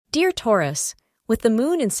Dear Taurus, with the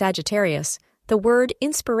moon in Sagittarius, the word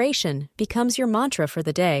inspiration becomes your mantra for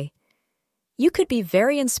the day. You could be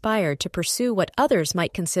very inspired to pursue what others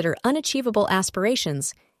might consider unachievable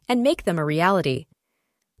aspirations and make them a reality.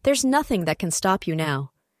 There's nothing that can stop you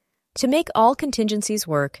now. To make all contingencies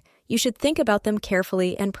work, you should think about them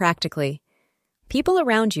carefully and practically. People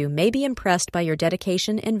around you may be impressed by your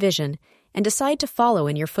dedication and vision and decide to follow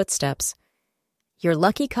in your footsteps. Your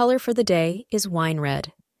lucky color for the day is wine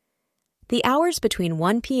red. The hours between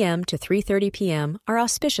 1 p.m. to 3:30 p.m. are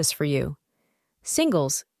auspicious for you.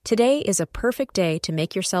 Singles, today is a perfect day to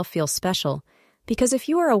make yourself feel special, because if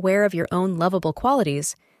you are aware of your own lovable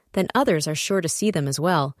qualities, then others are sure to see them as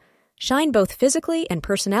well. Shine both physically and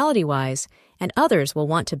personality-wise, and others will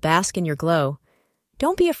want to bask in your glow.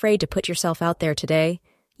 Don't be afraid to put yourself out there today.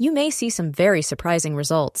 You may see some very surprising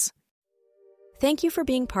results. Thank you for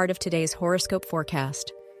being part of today's horoscope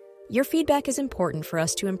forecast. Your feedback is important for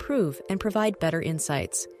us to improve and provide better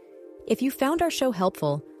insights. If you found our show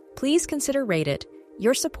helpful, please consider rate it.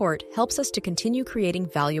 Your support helps us to continue creating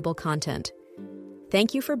valuable content.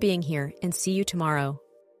 Thank you for being here, and see you tomorrow.